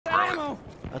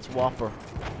That's Whopper.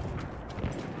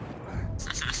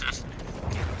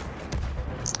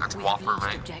 That's Whopper,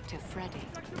 mate.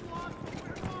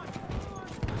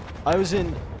 I was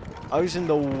in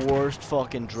the worst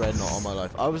fucking dreadnought of my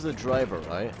life. I was the driver,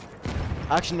 right?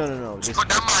 Actually, no. Just put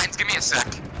down mines. Give me a sec.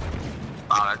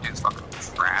 Wow, that dude's fucking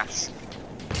trash.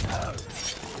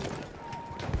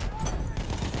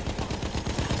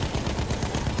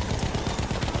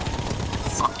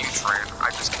 Fuck you, train. I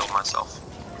just killed myself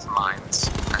with mines.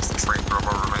 That's the train drove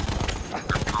over me.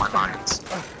 In my mines.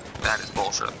 That is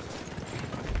bullshit.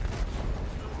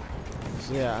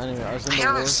 So yeah, anyway, I was in the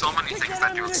There's worst. so many things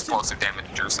that do explosive damage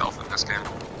to yourself in this game.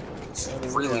 It's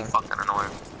really fucking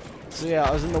annoying. So yeah,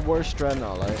 I was in the worst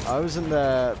dreadnought, like, I was in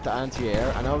the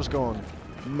anti-air, and I was going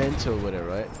mental with it,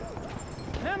 right?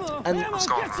 And I was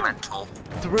going mental.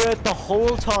 throughout the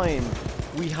whole time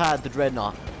we had the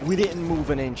dreadnought, we didn't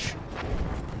move an inch.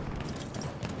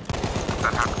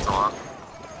 That happens a lot.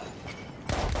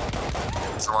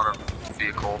 There's a lot of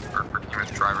vehicle or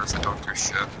behemoth drivers that don't do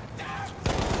shit.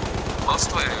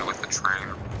 Mostly with the train.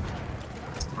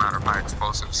 Doesn't matter high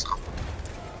explosives, so.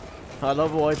 I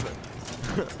love wiping.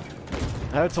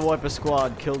 How to wipe a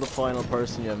squad, kill the final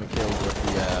person you haven't killed with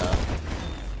the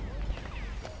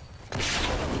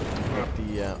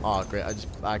oh great, I just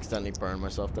accidentally burned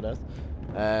myself to death.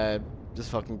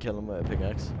 Just fucking kill him with a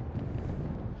pickaxe.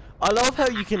 I love how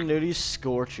you can literally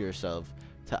scorch yourself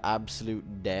to absolute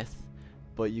death,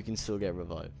 but you can still get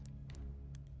revived.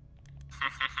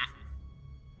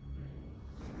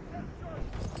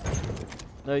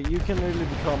 No, you can literally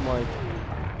become like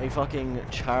a fucking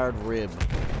charred rib.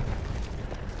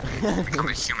 Become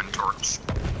a human torch.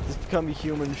 Just become a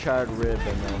human charred rib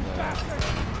and then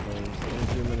in a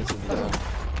few minutes it'll be done.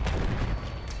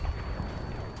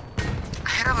 I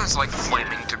had all this like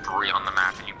flaming debris on the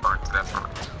map and you burned to death from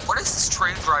it. What is this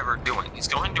train driver doing? He's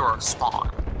going to our spawn.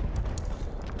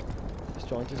 Just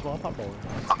joined his swap up over.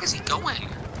 Where the fuck is he going?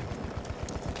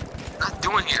 Not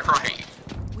doing it right.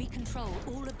 We control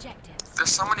all objectives.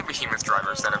 There's so many behemoth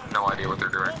drivers that have no idea what they're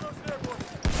doing.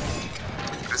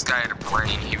 If this guy had a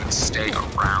plane, he would stay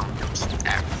around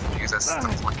F, because that's the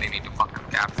point they need to fucking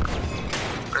capture.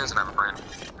 But he doesn't have a plane.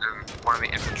 And one of the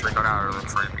infantry got out of the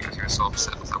train because he was so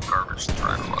upset with how garbage the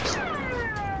driver was.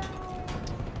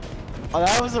 Oh,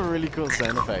 that was a really cool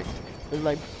sound effect. It was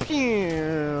like,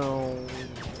 pew.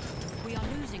 We are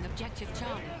losing objective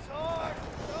Charlie.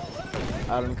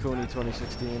 Adam Cooney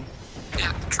 2016.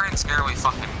 Yeah, the train's nearly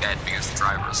fucking dead because the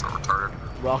driver is so retarded.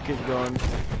 Rocket gun,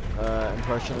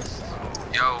 impressionist.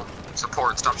 Yo,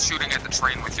 support, stop shooting at the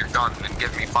train with your gun and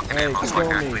give me fucking ammo so I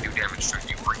can actually do damage to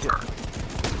you, retard.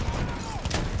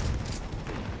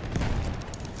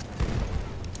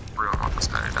 Really want this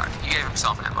guy to die. He gave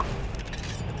himself ammo.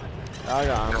 I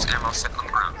got ammo. There's ammo sitting on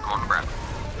the ground. Go on, grab it.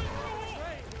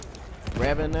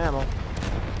 Grabbing ammo.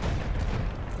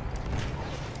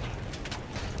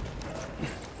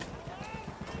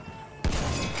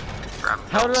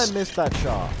 How did I miss that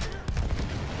shot?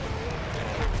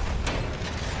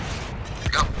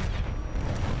 Go.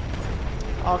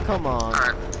 Oh, come on.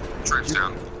 Alright, train's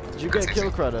down. Did you get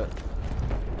kill credit?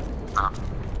 Nah.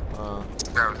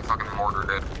 The guy with the fucking mortar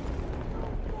did.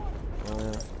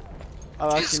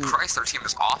 Oh, Jesus Christ, their team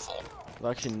is awful. I've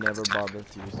actually never bothered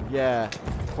to use it. Yeah.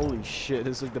 Holy shit,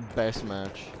 this is like the best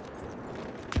match.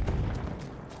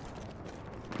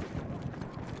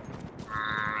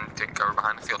 Take cover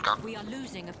behind the field gun. We are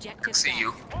losing I objective. can see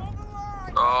you.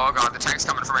 Oh god, the tank's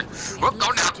coming for me. Whoop,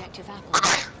 going down. Bye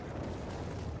bye.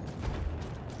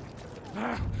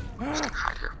 Just gonna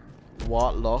hide here.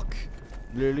 What luck.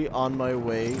 Literally on my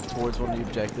way towards one of the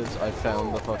objectives, I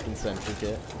found the fucking sentry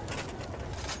kit.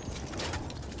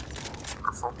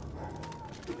 Wonderful.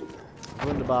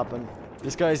 Wouldn't have happened.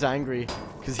 This guy's angry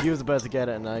because he was about to get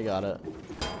it and I got it.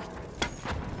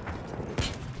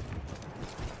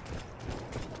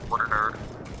 What a nerd.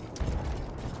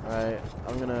 Alright,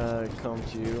 I'm gonna come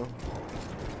to you.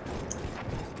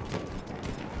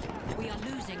 We are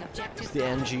losing objective. It's the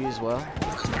NG as well.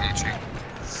 That's PG.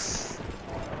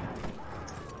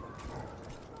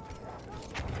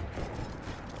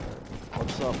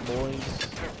 What's up, boys?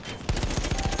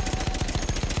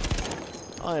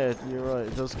 Oh yeah, you're right.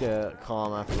 It does get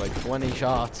calm after like 20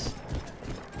 shots.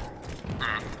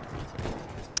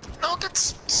 No, it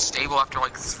gets stable after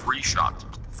like 3 shots.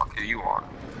 What the fuck are you on?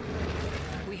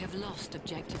 We have lost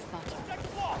objective butter.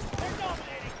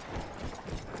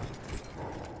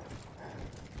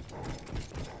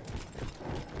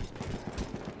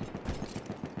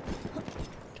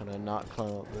 Can I not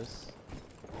climb up this?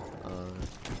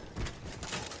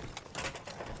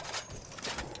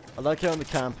 I I like how in the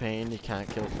campaign you can't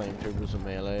kill flamethrowers with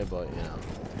melee, but you know,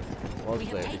 We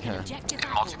have multiplayer you taken can. objective In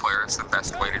apples. multiplayer, it's the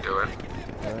best way to do it.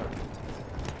 Yeah.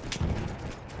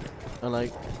 And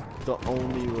like, the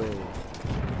only way.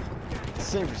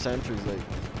 Same for sentries, like,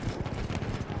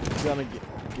 you gotta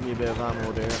give me a bit of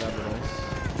ammo there, that'd be nice.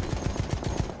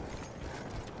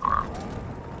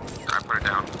 I put it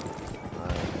down.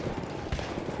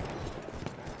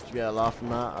 Did you get a lot from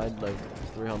that? I'd like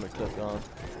 300 clip gone.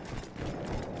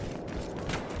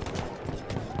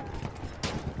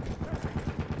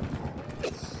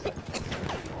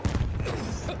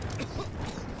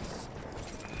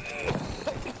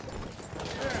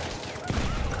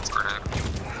 That's grenade.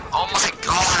 Oh my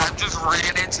god, I just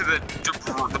ran into the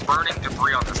burning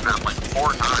debris on this map like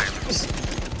 4 times.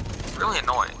 It's really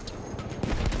annoying.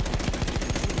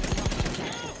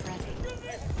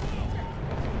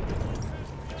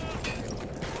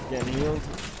 Getting healed.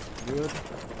 Good.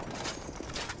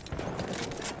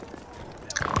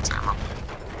 Okay, what's ammo?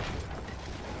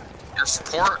 Your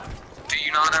support? Do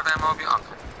you not have ammo?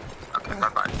 Okay, bye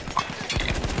bye.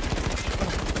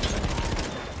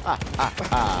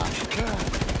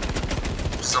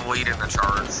 Just a lead in the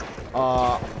charge.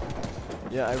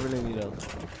 Yeah, I really need help.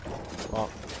 Oh,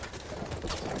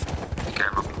 Okay,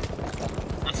 ammo.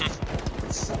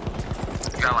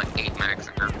 You got like 8 medics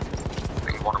in here. I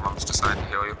think one of them's decided to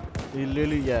heal you. he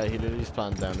literally just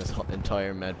planned down this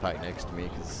entire med pack next to me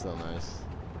because it's so nice.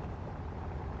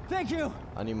 Thank you.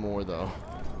 I need more though.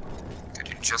 Did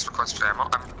you just request ammo?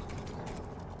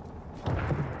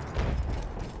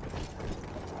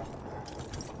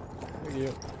 Thank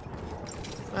you.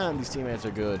 Man, these teammates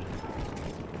are good.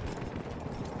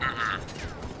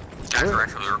 Guys are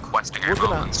actually requesting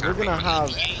ammo instead of being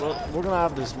easy. we're gonna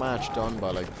have this match done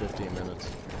by like 15 minutes.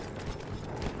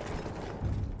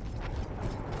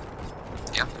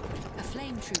 Yep. A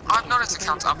flame trooper I've is noticed it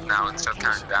counts up available now near your instead of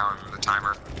location. counting down the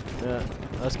timer. Yeah,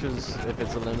 that's because if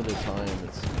it's a limited time,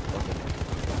 it's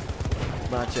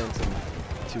fucking match ends in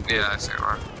 2 quick. Yeah, I see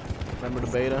right. Remember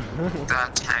the beta?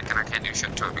 That tank and I can't do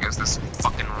shit to it because this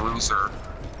fucking loser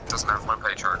doesn't have limp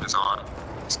pay charges on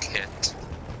his kit.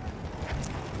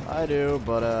 I do,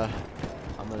 but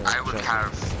I'm gonna. I would check.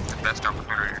 have the best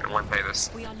opportunity to limp pay this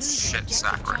We are losing shit objective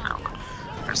sack right now. Charlie.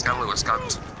 I just got Lewis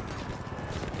guns.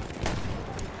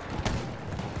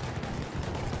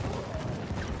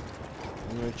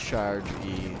 I'm gonna charge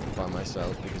E by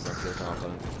myself because I feel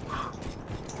confident.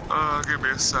 Give me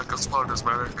a sec, I'll spawn this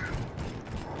medic.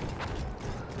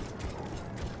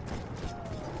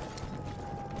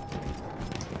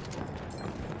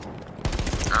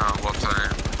 Whoops, I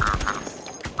don't have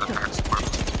the back support.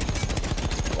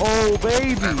 Oh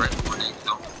baby! Right, grenade,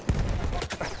 though.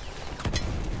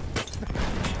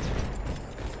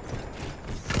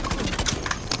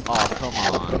 Oh come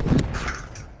on!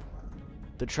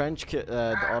 The trench kit,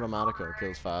 the automatico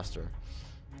kills faster.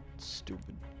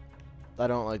 Stupid. I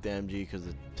don't like the MG because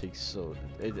it takes so.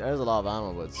 It has a lot of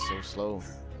ammo, but it's so slow.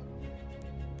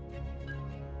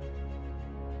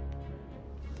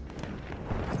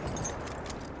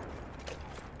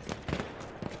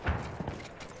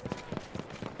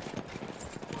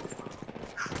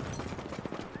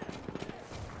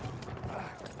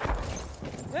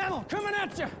 Ammo coming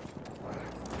at you.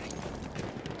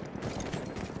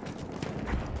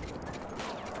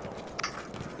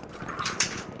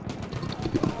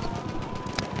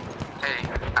 Hey,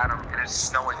 Adam, it is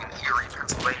snowing in Erie,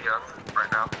 Pennsylvania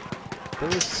right now. There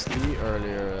was sleet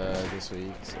earlier this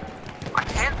week, so. I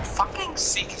can't fucking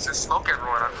see because there's smoke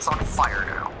everywhere. I'm just on fire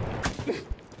now.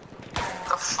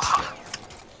 The fuck?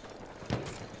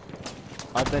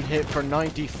 I've been hit for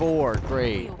 94.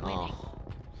 Great. We are winning. Oh.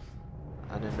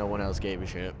 And then no one else gave a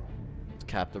shit. To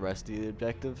cap the rest of the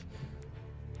objective.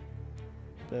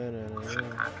 Is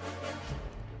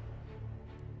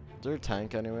there a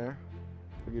tank anywhere?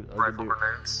 Rifle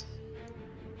grenades.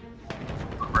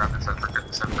 Grab the sentry,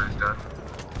 the sentry's dead.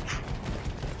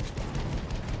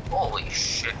 Holy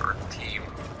shit, our team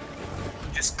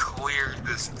just cleared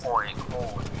this point.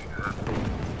 Holy shit.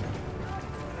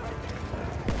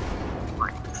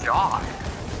 My god.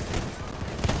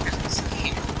 It's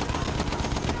insane.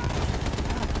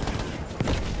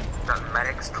 Got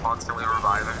medics constantly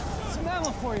reviving. Some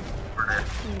ammo for you. Grenade.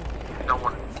 No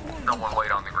one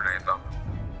wait on the grenade though.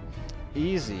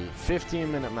 Easy.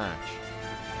 15-minute match.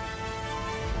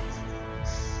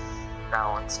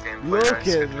 Balanced gameplay. Look guys.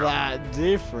 Good at job. that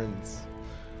difference.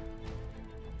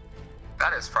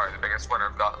 That is probably the biggest win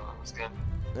I've gotten in this game.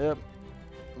 Yep.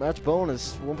 Match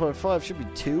bonus 1.5 should be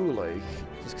 2, like,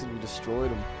 just because we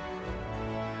destroyed them.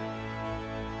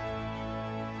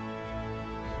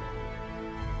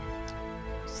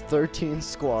 13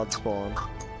 squad spawn.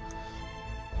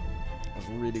 That's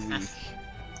really weak.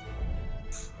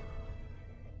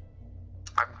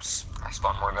 I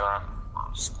spawned more than a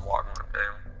squad in the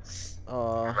game.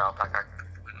 Backpack, I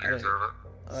completely deserve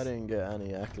it. I didn't get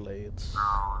any accolades.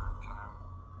 No,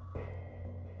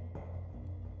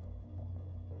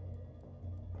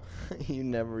 You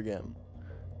never get 'em.